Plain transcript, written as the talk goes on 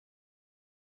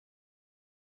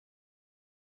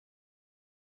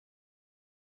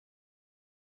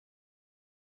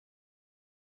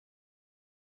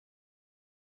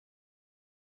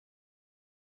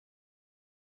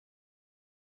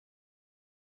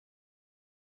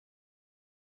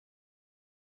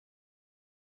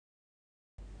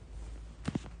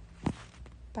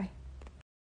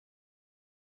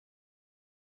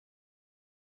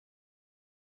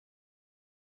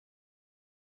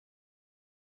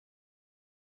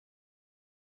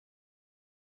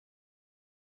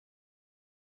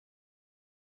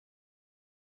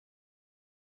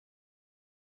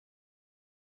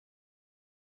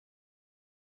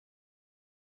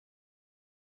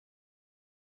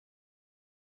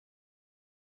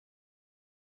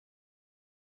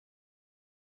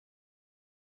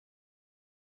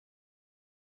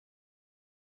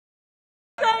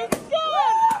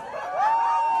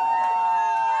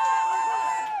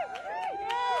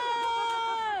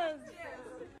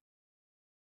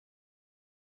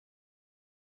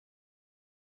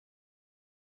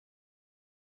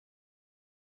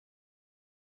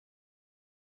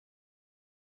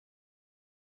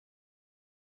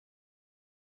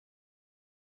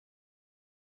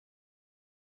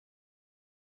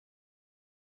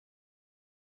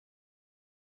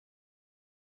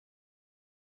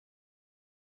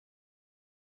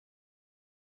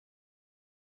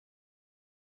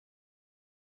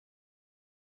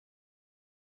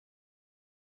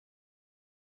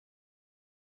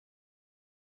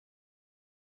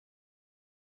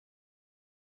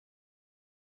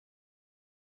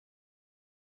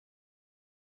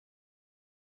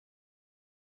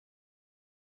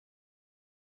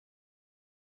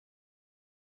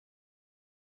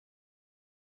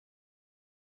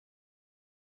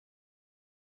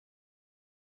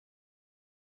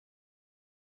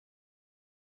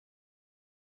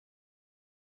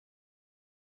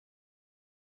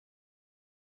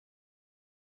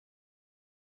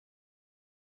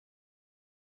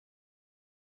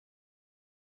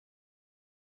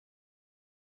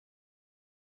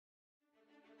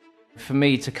For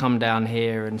me to come down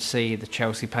here and see the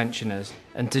Chelsea pensioners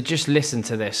and to just listen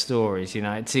to their stories, you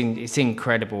know, it's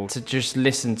incredible to just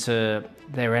listen to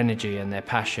their energy and their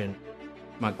passion.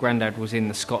 My granddad was in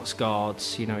the Scots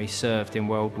Guards, you know, he served in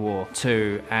World War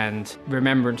II, and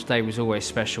Remembrance Day was always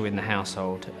special in the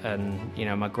household. And, you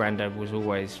know, my granddad was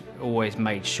always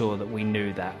made sure that we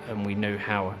knew that and we knew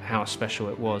how special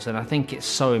it was. And I think it's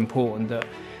so important that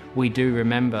we do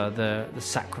remember the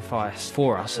sacrifice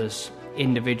for us as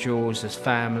individuals, as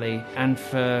family, and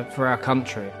for our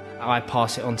country. I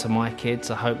pass it on to my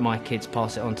kids. I hope my kids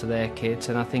pass it on to their kids,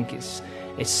 and I think it's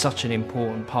such an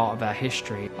important part of our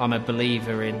history. I'm a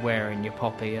believer in wearing your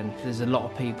poppy, and there's a lot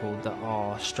of people that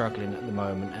are struggling at the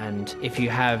moment, and if you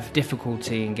have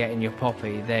difficulty in getting your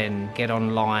poppy, then get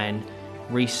online,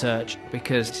 research,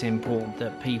 because it's important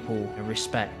that people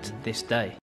respect this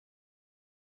day.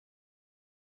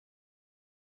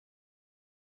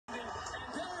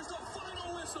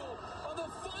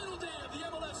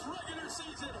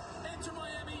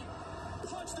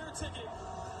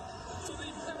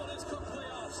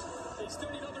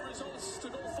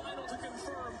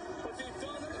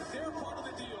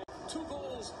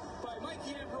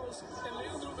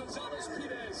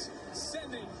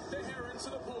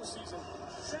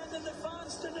 Sending the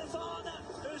fans to Nirvana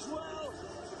as well,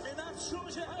 and that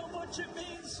shows you how much it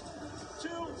means to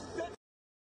the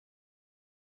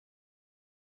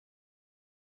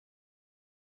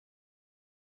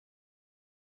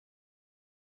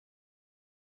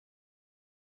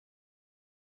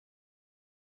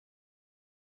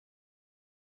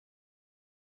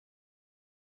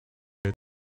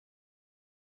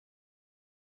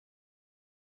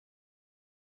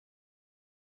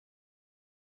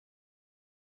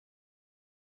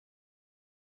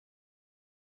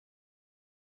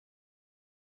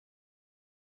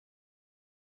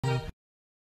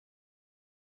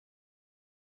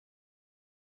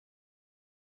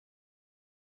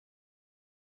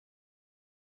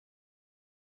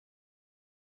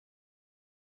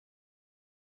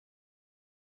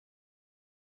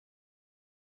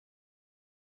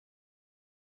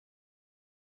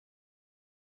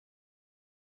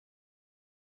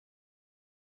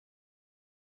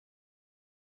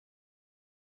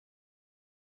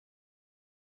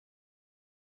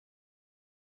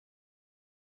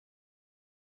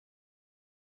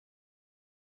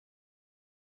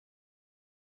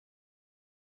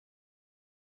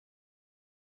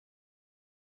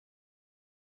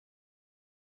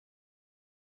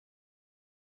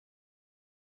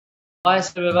Hi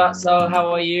Snapz,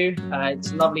 how are you?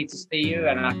 It's lovely to see you,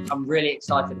 and I'm really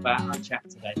excited about our chat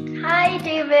today. Hi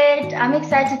David, I'm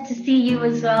excited to see you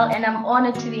as well, and I'm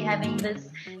honored to be having this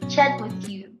chat with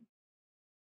you.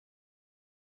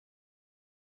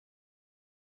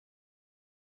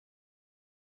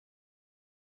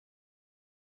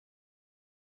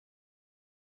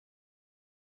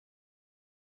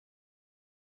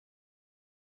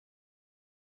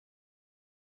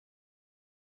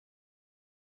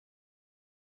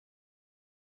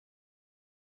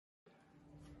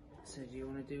 So do you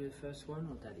want to do the first one,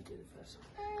 or Daddy do the first one?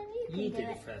 You do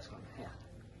the first one. Here.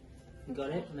 You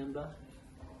got it, remember?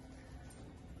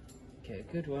 Okay,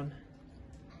 good one.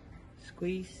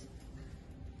 Squeeze.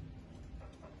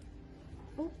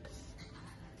 Oops.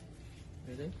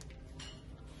 Ready?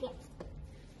 Yes.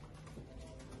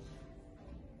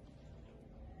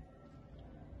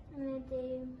 I'm gonna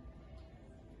do.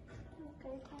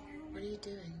 What are you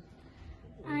doing?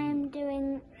 I am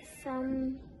doing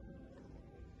some.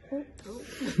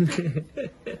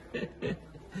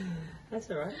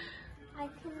 That's alright.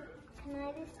 Can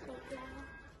I just take now?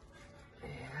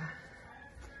 Yeah.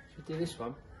 Should we do this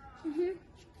one?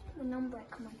 The number,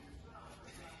 come on.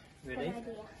 Ready? Good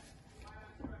idea.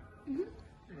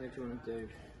 What do you want to do?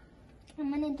 I'm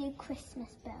gonna do Christmas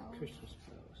bells. Christmas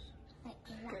bells. Like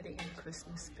that. Getting in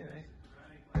Christmas spirit.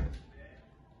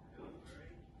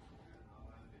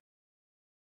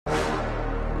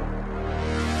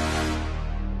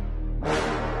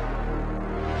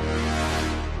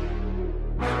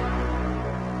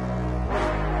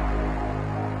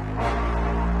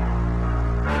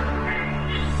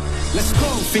 Let's go.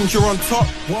 Think you're on top?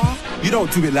 What? You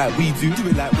don't do it like we do. Do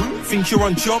it like who? Think you're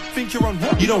on job? Think you're on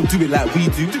what? You don't do it like we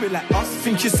do. Do it like us.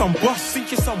 Think you're some boss?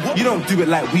 Think you're some what? You don't do it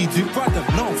like we do. Brother,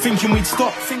 no. Thinking we'd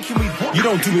stop? Thinking we'd what? You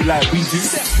don't do it like we do.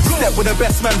 Step with the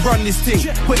best man, run this thing.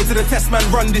 Put it to the test man,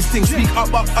 run this thing. Speak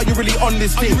up, are you really on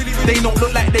this thing? They don't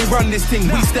look like they run this thing.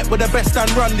 We step with the best and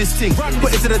run this thing.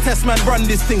 Put it to the test man, run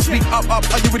this thing. Speak up,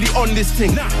 are you really on this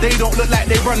thing? They don't look like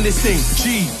they run this thing.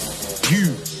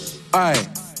 G-U-I-L-D.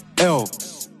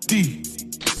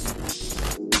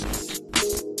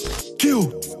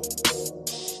 Kill.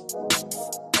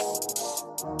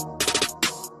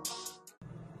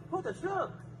 brothers,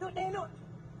 look. Look there, look.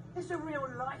 It's a real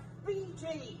life BG.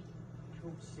 Of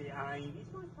course it ain't.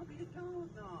 It's my probably the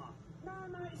gardener. No,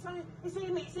 it's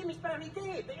him, it's Barry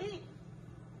Gibb, it is.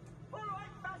 All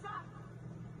right, Buzzer.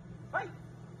 Hey.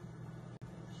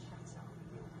 Shut up,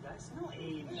 you. That's not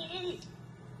him. It is.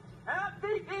 How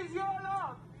big is your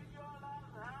love?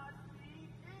 How big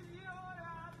is your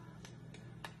love?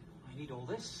 I need all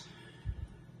this.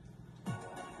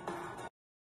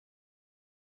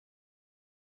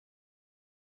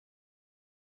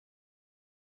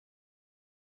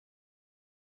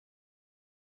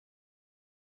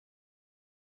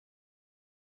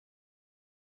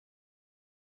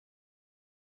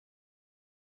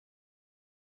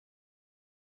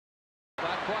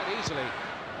 Quite easily.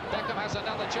 Beckham has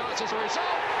another chance as a result,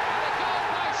 and a goal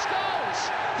by Scholes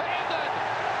for England.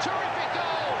 Terrific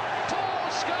goal, Paul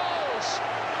Scholes.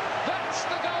 That's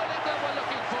the goal England were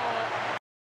looking for.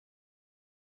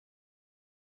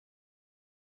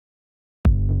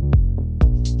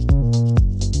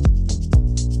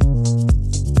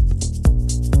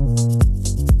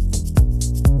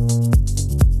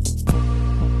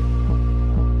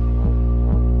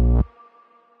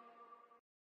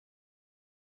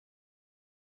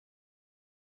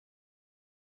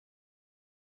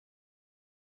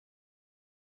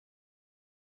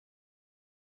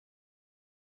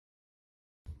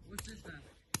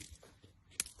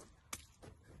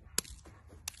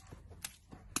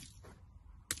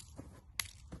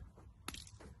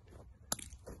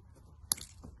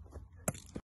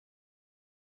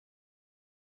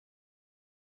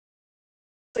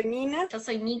 Soy Nina. Yo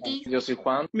soy Nikki. Yo soy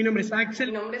Juan. Mi nombre es Axel.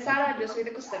 Mi nombre es Sara, yo soy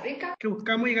de Costa Rica. Que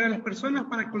buscamos llegar a las personas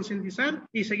para concientizar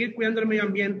y seguir cuidando el medio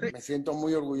ambiente. Me siento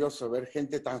muy orgulloso de ver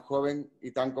gente tan joven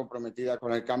y tan comprometida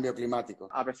con el cambio climático.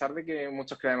 A pesar de que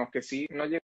muchos creemos que sí, no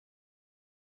llega.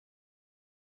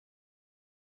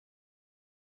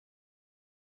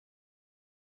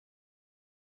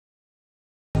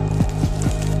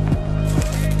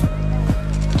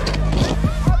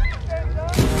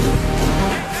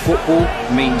 Football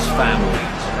means family,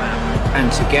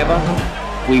 and together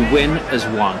we win as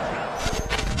one.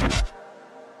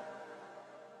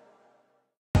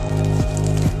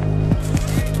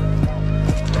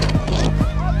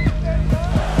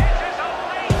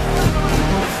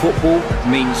 Football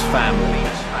means family,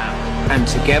 and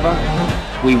together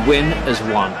we win as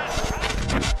one.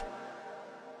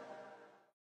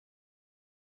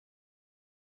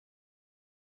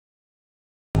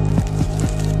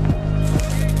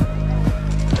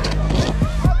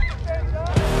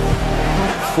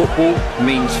 Football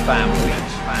means family,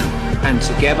 and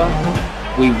together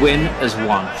we win as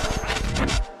one.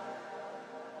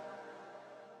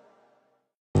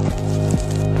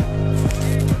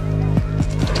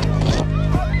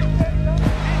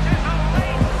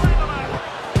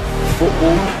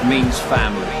 Football means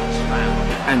family,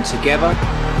 and together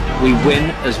we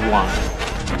win as one.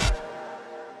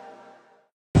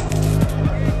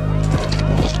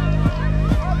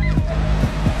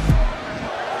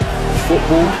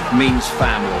 Football means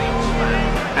family,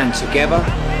 and together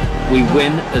we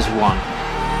win as one.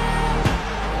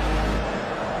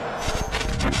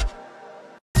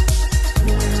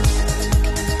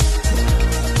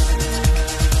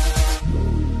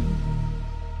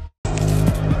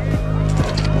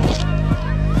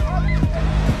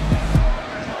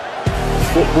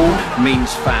 Football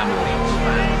means family,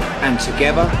 and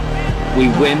together we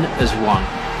win as one.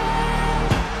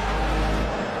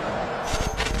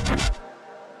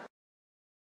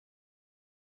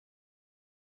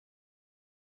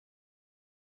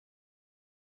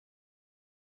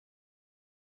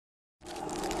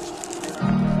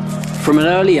 From an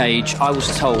early age, I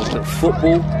was told that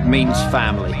football means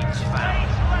family,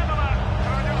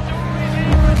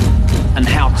 and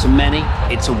how to many,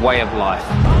 it's a way of life.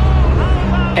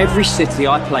 Every city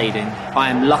I played in, I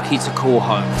am lucky to call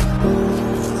home.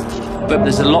 But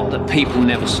there's a lot that people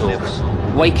never saw.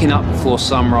 Waking up before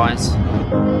sunrise,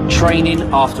 training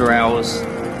after hours,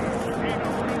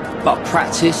 but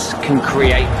practice can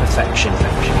create perfection.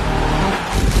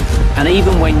 And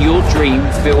even when your dream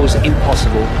feels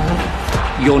impossible,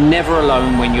 you're never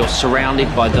alone when you're surrounded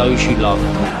by those you love.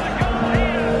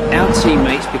 Our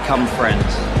teammates become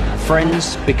friends.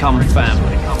 Friends become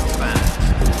family.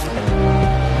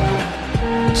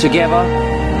 Together,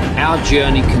 our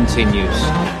journey continues.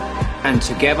 And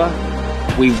together,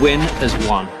 we win as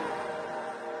one.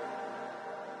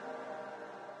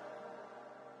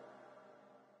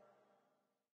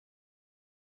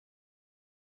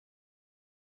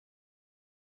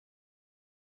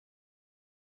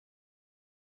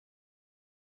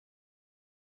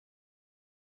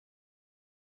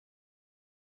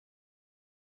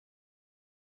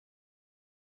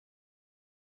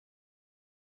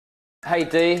 Hey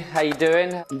D, how you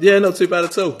doing? Yeah, not too bad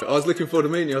at all. I was looking forward to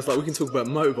meeting you. I was like, we can talk about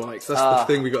motorbikes. That's the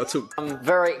thing we got to talk. I'm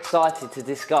very excited to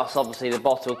discuss, obviously, the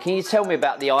bottle. Can you tell me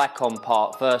about the icon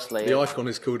part, firstly? The icon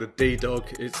is called a D-Dog.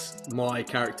 It's my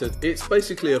character. It's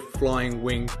basically a flying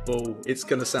winged ball. It's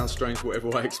going to sound strange whatever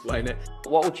way I explain it.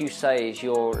 What would you say is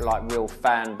your real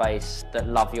fan base that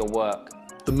love your work?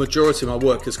 The majority of my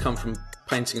work has come from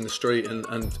painting in the street and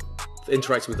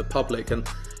interacting with the public, and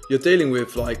you're dealing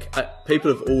with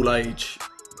people of all age,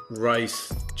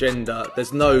 race, gender.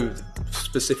 There's no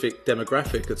specific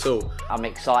demographic at all. I'm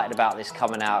excited about this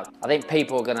coming out. I think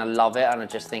people are going to love it, and I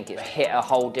just think it's hit a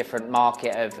whole different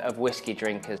market of whiskey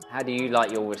drinkers. How do you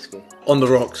like your whiskey? On the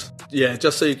rocks. Yeah,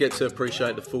 just so you get to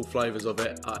appreciate the full flavours of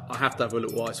it. I have to have a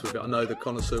little ice with it. I know the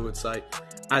connoisseur would say,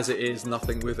 as it is,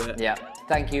 nothing with it. Yeah,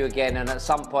 thank you again, and at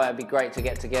some point it'd be great to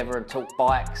get together and talk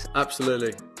bikes.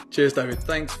 Absolutely. Cheers, David.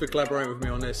 Thanks for collaborating with me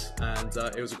on this, and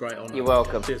it was a great honour. You're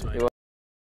welcome. Cheers, mate.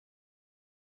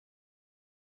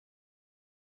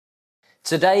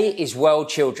 Today is World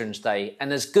Children's Day,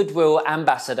 and as Goodwill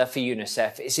Ambassador for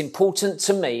UNICEF, it's important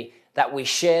to me that we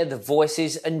share the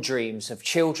voices and dreams of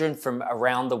children from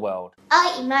around the world.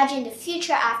 I imagine the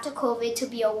future after COVID to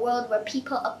be a world where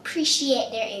people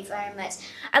appreciate their environments.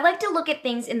 I like to look at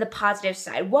things in the positive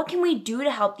side. What can we do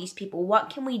to help these people?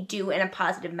 What can we do in a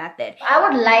positive method? I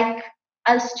would like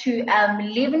us to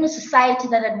live in a society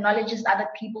that acknowledges other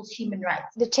people's human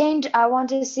rights. The change I want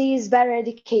to see is better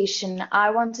education.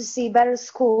 I want to see better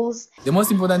schools. The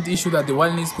most important issue that the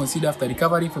world needs to consider after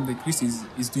recovery from the crisis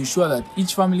is to ensure that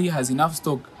each family has enough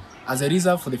stock as a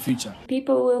reserve for the future.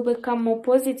 People will become more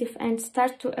positive and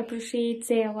start to appreciate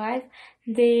their life,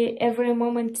 every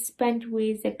moment spent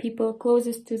with the people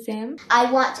closest to them.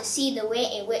 I want to see the way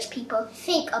in which people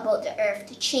think about the earth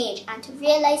to change and to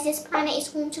realize this planet is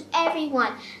home to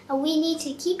everyone and we need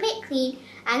to keep it clean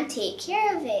and take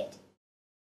care of it.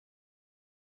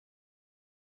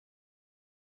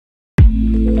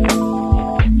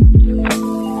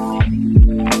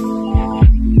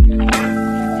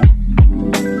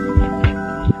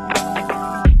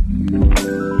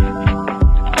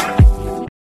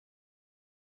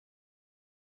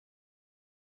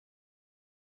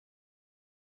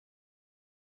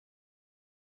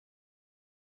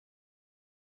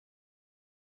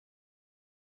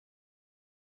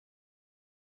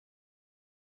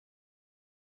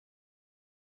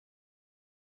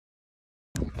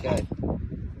 Okay.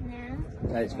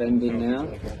 It's vending now.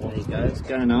 There you go, it's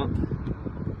going up. And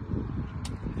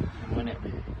when it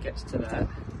gets to that,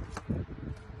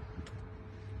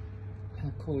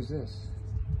 how cool is this?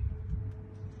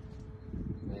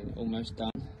 Then almost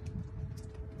done.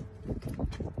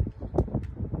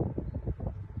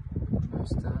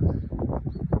 Almost done.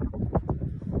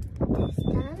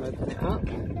 Open it up.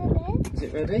 Is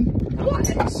it ready?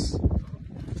 Nice.